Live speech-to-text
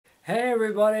Hey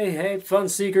everybody, hey fun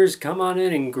seekers, come on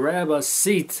in and grab a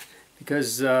seat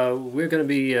because we're going to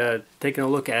be taking a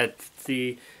look at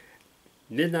the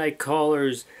Midnight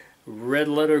Callers Red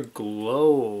Letter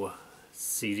Glow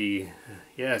CD.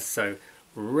 Yes, I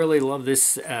really love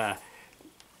this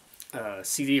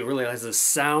CD. It really has a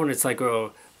sound. It's like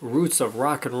roots of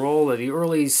rock and roll. The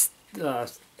early sound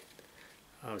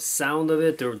of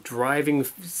it, the driving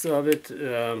of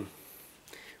it.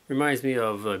 Reminds me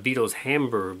of Beatles'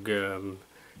 Hamburg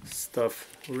stuff.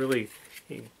 Really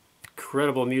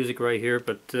incredible music right here,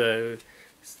 but I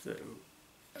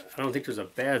don't think there's a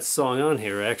bad song on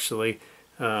here, actually.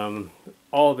 All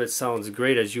of it sounds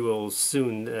great, as you will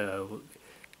soon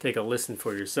take a listen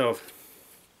for yourself.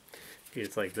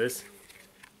 It's like this.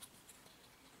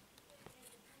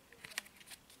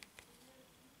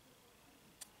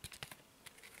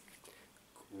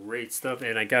 Great stuff,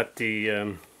 and I got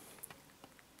the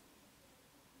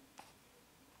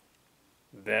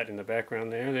that in the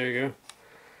background there. There you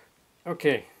go.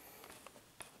 Okay.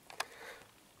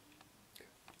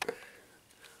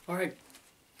 All right.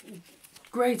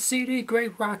 Great CD,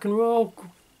 great rock and roll,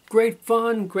 great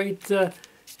fun, great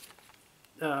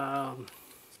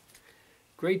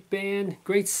great band,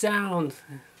 great sound.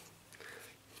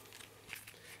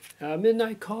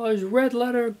 Midnight Callers Red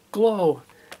Letter Glow.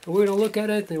 And we're going to look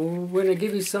at it and we're going to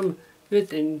give you some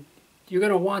bit, and you're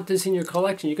going to want this in your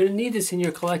collection. You're going to need this in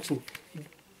your collection.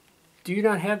 Do you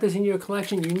not have this in your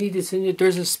collection? You need this in your...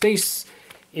 There's a space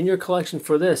in your collection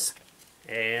for this.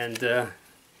 And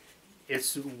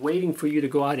it's waiting for you to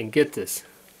go out and get this.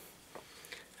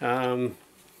 The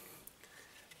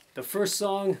first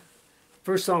song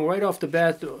right off the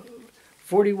bat,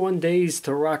 41 Days to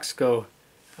Roxco.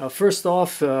 First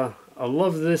off, I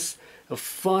love this.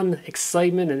 Fun,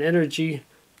 excitement, and energy.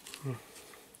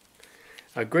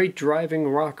 A great driving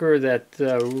rocker that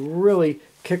really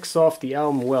kicks off the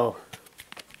album well.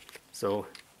 So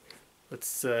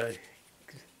let's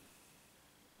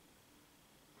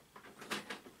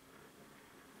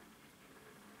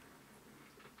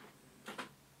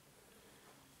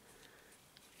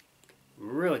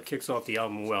really kicks off the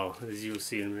album well, as you'll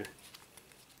see in a minute.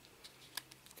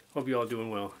 Hope you all doing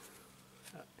well.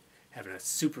 Having a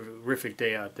super-rific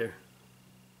day out there.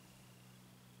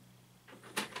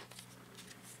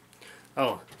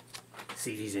 Oh,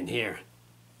 CD's in here.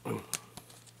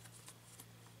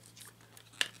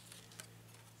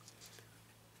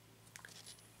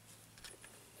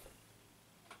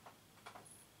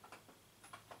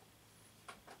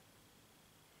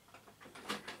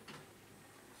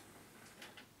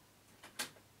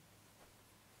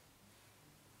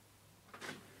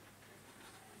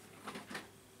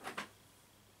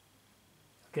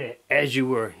 Okay, As You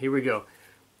Were. Here we go.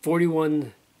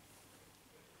 41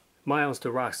 Miles to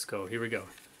Roxco. Here we go.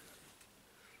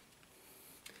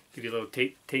 Give you a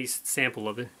little taste sample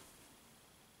of it.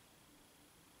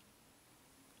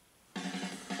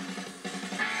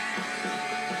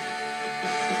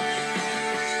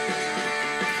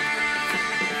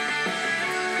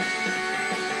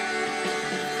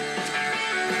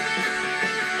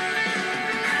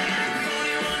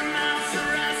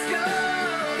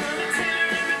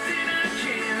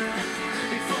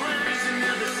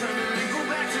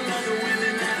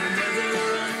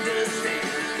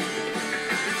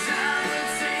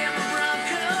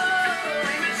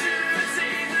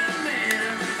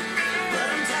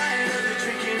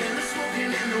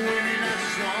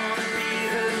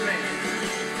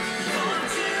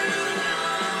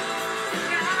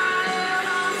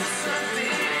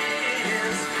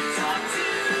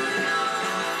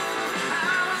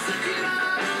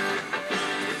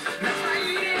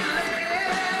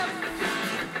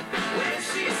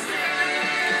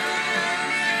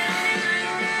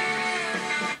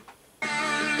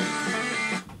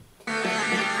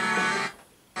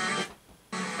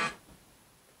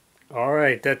 All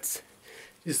right, that's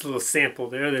just a little sample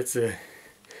there. That's a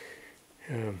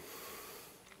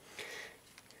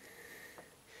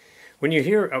when you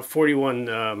hear 41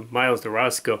 Miles to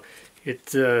Roxco,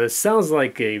 it sounds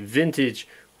like a vintage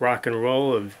rock and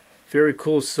roll, a very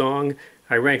cool song.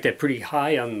 I ranked that pretty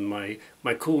high on my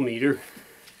cool meter.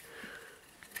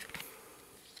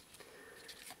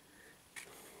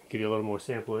 Give you a little more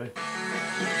sample there.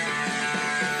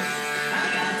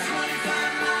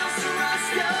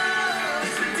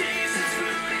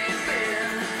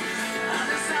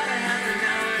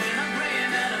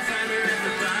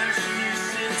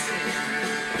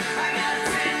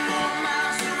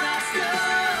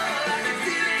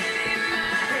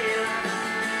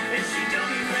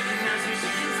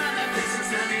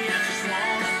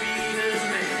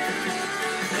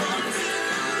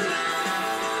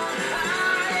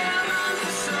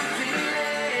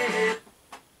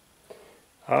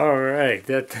 Okay,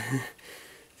 that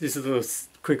just a little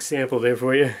quick sample there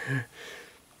for you.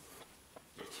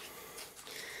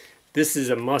 This is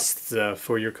a must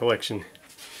for your collection.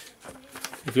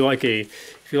 If you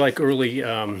like early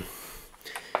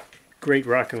great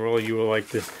rock and roll, you will like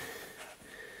this.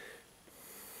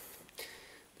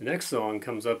 The next song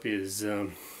comes up is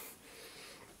Down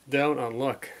on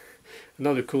Luck.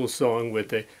 Another cool song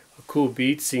with a cool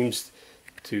beat. Seems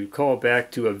to call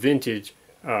back to a vintage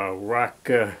rock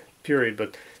period,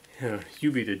 but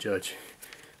you be the judge.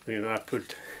 We do not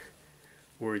put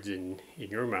words in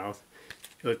your mouth.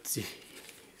 Let's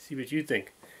see what you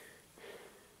think.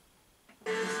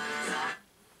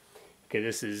 Okay,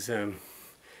 this is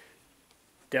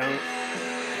Down.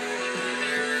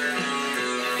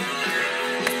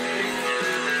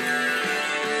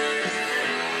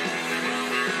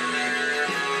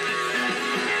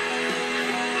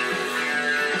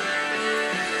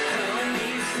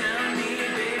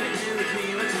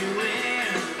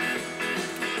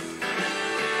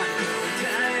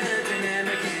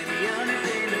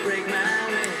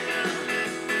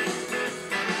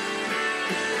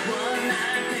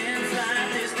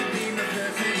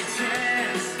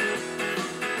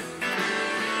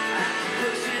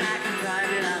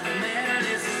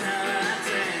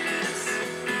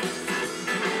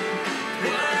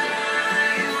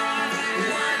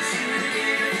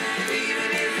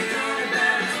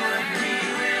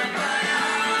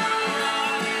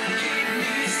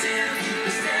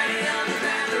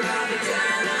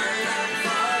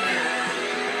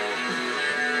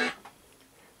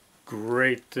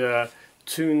 Great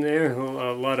tune there,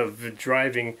 a lot of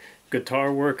driving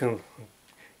guitar work, and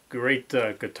great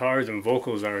guitars and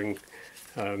vocals are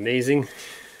amazing.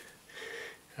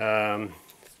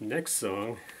 Next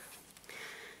song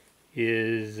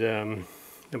is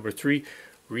number 3,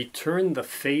 Return the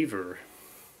Favor.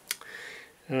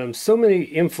 So many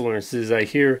influences I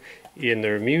hear in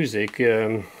their music,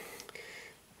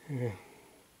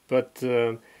 but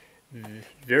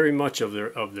very much of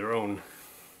their own.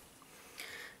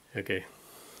 Okay.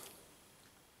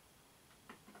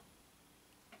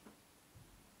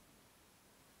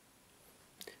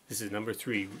 This is number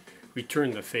 3,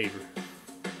 Return the Favor.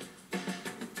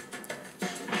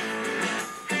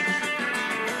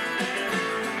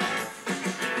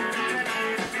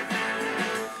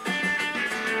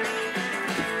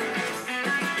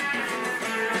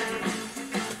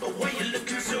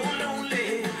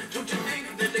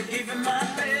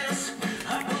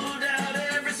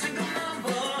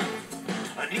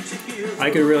 I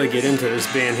could really get into this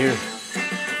band here.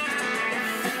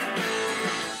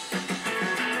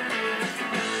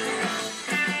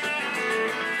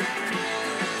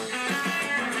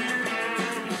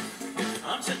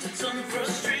 I'm sensing some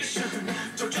frustration.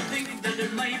 Don't you think that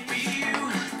it might be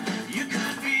you? You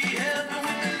could be helping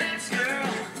with the next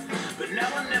girl, but now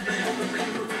I never help you.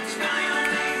 Sky on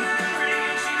me, pretty,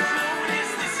 she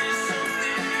noticed this is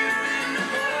something you've been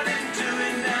avoiding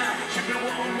doing now. Should be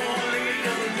one more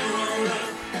later than the roll up.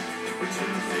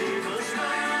 Return the favor,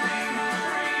 sky on me,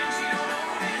 pretty, she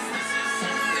noticed this is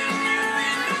something you've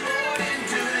been avoiding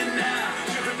doing now.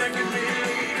 Should be back a day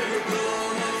later,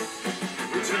 blown up.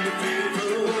 Return the favor.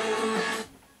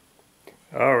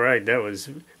 All right, that was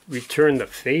Return the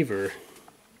Favor.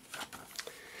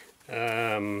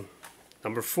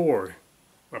 Number 4.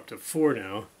 We're up to 4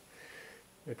 now.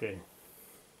 Okay.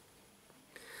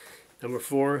 Number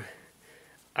 4,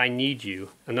 I Need You.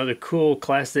 Another cool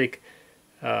classic,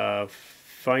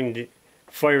 firing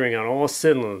on all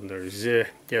cylinders. Yeah,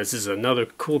 this is another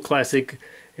cool classic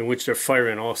in which they're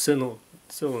firing all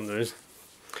cylinders.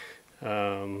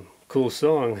 Cool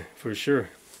song for sure.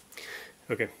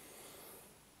 Okay.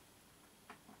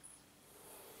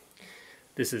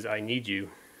 This is I Need You.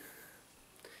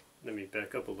 Let me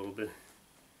back up a little bit.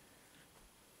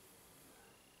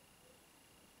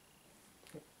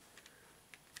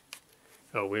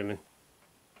 Oh, wait a minute.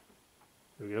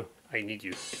 There we go. I Need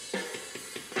You.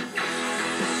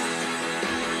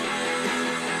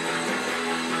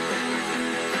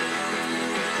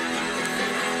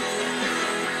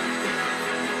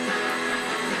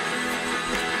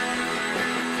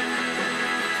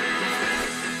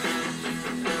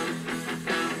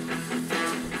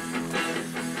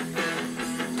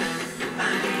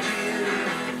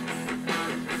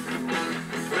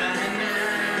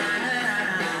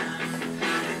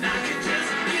 I could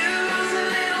just use a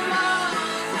little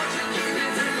more.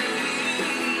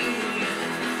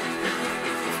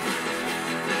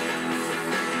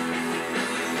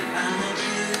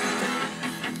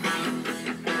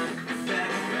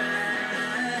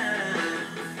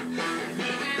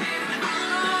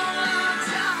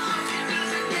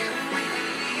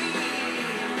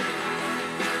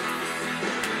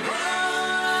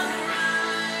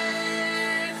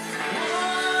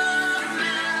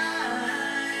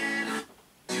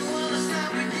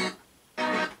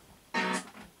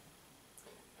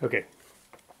 Okay,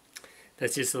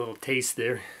 that's just a little taste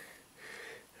there.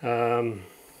 The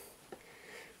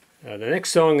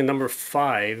next song, number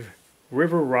 5,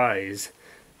 River Rise,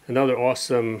 another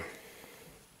awesome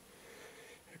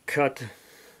cut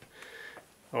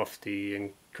off the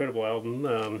incredible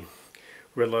album,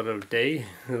 Red Letter Day.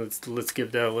 Let's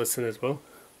give that a listen as well.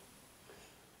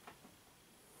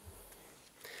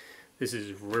 This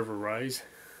is River Rise.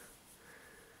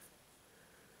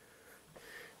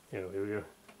 Yeah, here we go.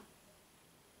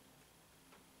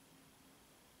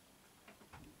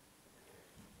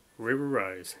 River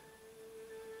Rise.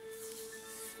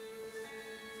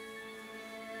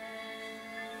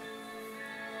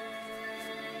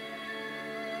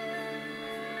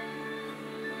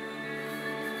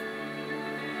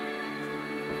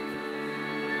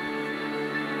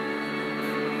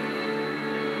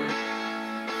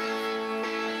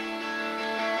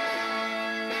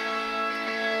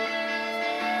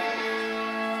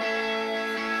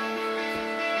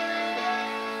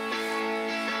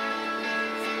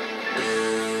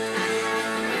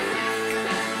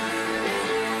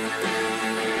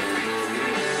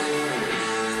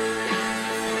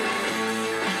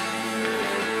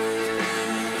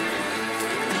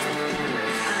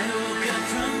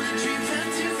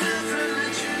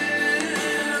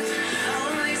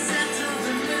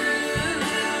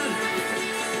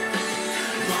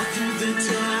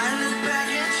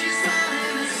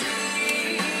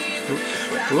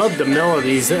 Love the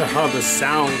melodies, how the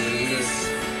sound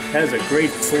has a great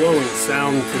flowing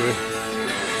sound to it.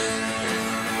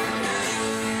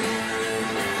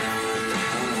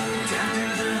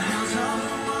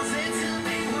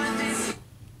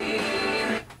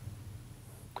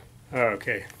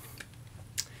 Okay.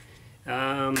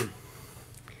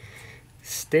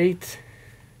 State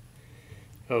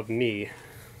of Me. I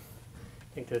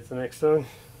think that's the next song.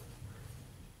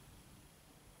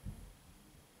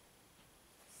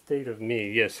 State of Me,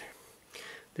 yes.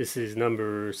 This is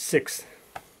number 6.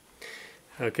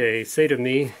 Okay, State of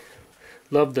Me.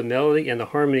 Love the melody and the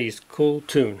harmonies, cool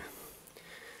tune.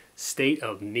 State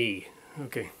of Me.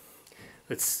 Okay,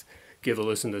 let's give a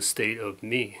listen to State of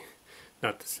Me.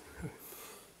 Not this.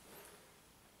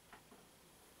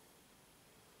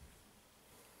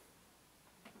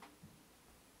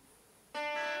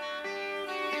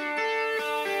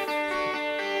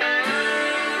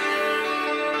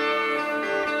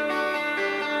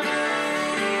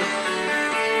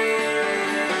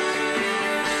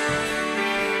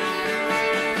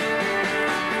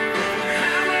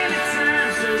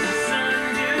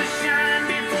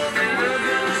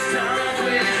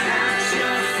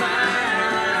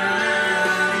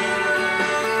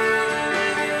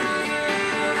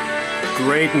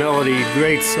 Great melody,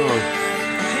 great song.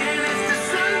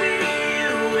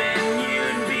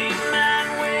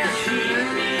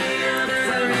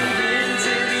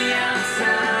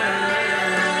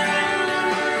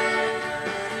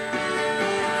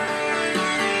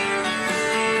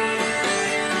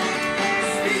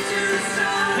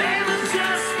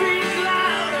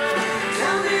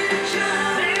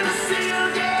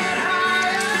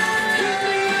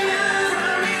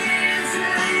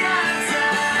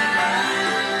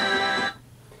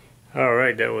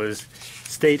 Alright, that was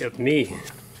State of Me.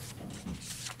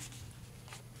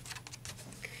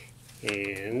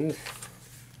 And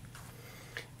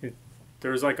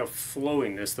there's like a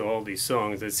flowingness to all these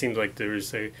songs. It seems like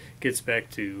there's a gets back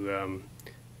to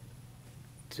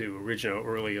original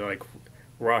early like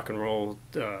rock and roll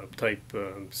type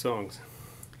songs,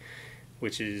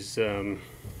 which is the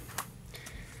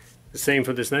same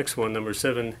for this next one, number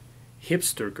 7,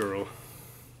 Hipster Girl.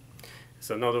 It's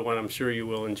another one I'm sure you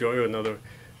will enjoy, another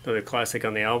classic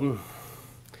on the album.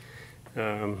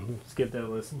 Let's give that a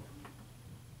listen.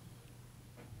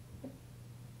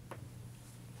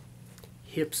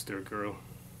 Hipster Girl.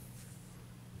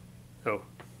 Oh.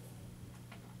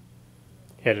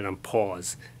 Had it on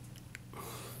pause.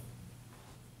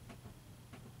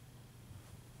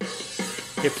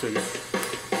 Hipster Girl.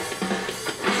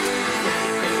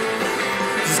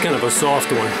 This is kind of a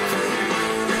soft one.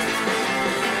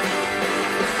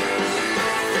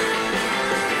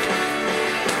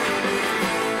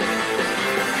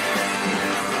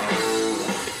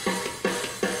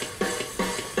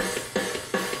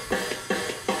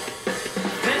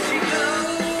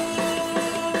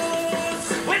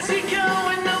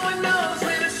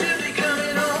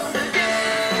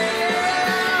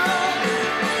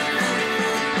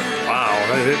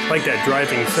 I like that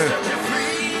driving sound.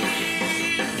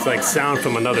 It's like sound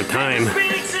from another time.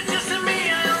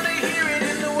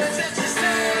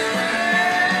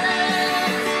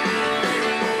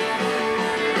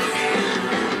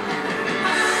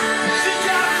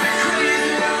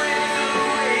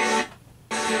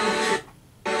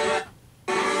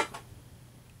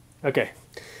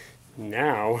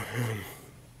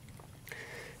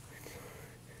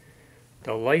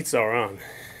 The lights are on.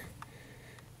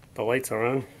 The lights are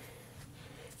on.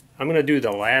 I'm gonna do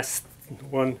the last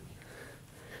one.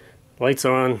 Lights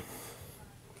are on.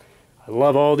 I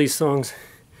love all these songs.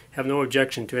 Have no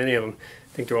objection to any of them. I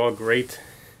think they're all great.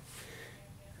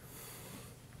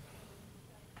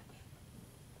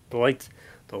 The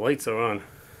lights are on.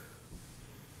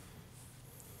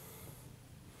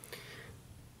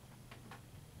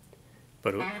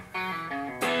 But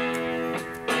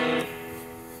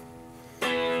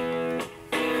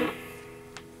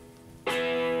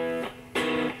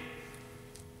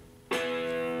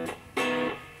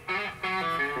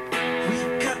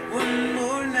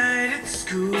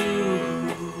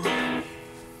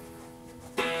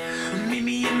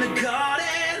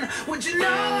would you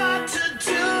know what to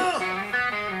do?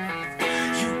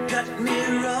 You got me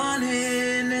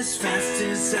running as fast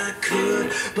as I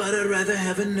could, but I'd rather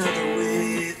have another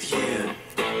with you.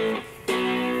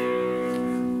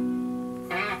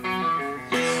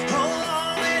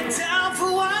 Hold it down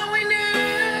for what we knew.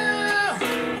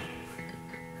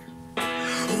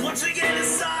 Once we get it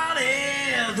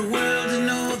started, the world to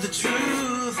know the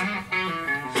truth.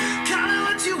 Call it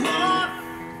what you want.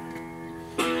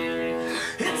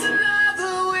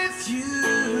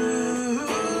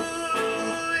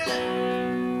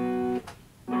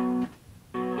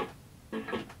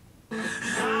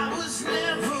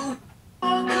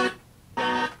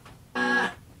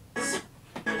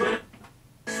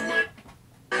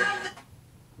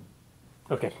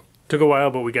 okay, took a while,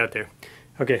 but we got there.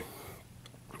 Okay,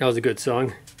 that was a good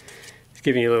song. It's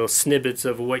giving you little snippets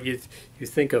of what you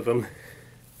think of them.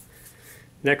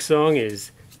 Next song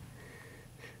is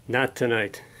Not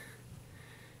Tonight.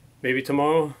 Maybe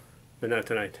tomorrow, but not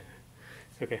tonight.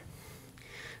 Okay,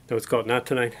 so it's called Not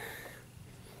Tonight.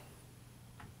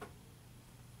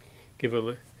 Give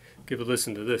a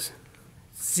listen to this.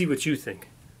 See what you think.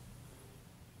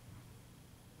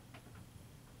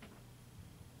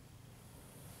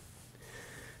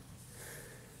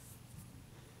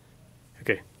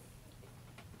 Okay,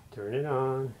 turn it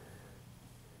on.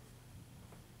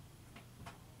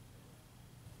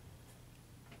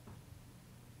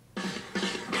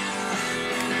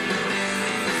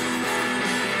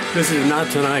 This is Not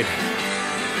Tonight.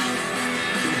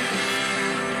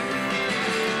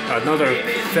 Another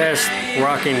fast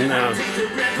rocking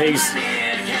pace.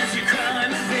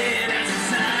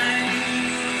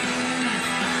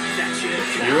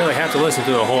 You really have to listen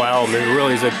to the whole album. It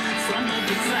really is a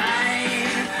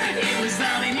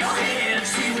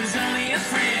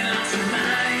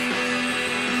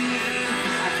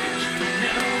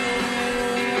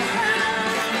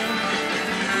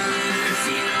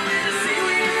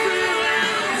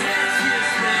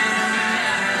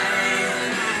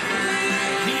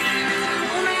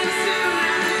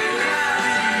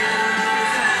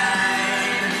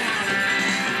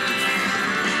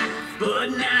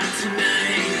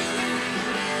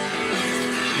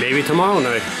maybe tomorrow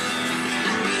night.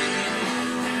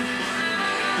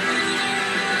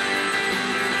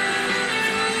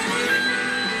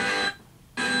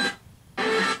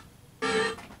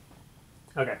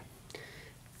 Okay.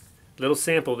 Little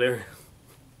sample there.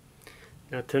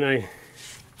 Not tonight.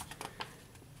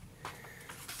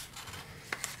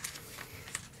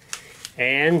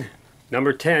 And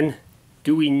number 10,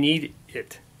 do we need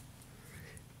it?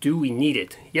 Do we need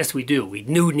it? Yes, we do. We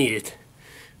do need it.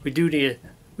 We do need it.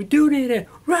 We do need it.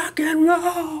 Rock and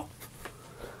roll.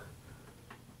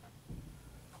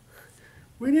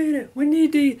 We need it. We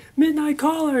need the Midnight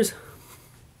Callers.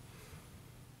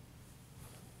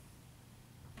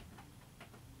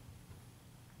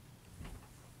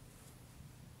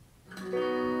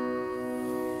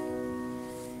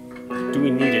 Do we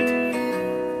need it?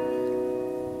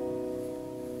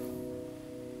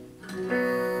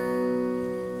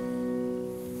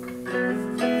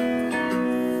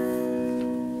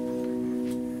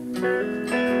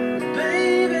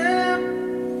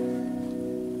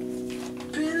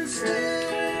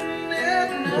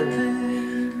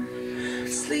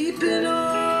 Sleeping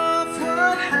off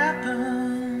what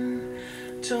happened,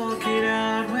 talk it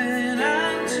out when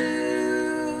I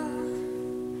do.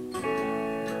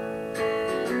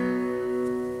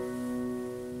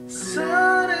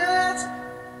 Sonnets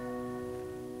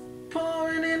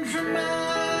pouring in from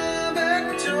my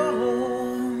back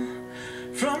door,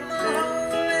 from the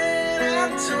hole that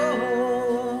I told.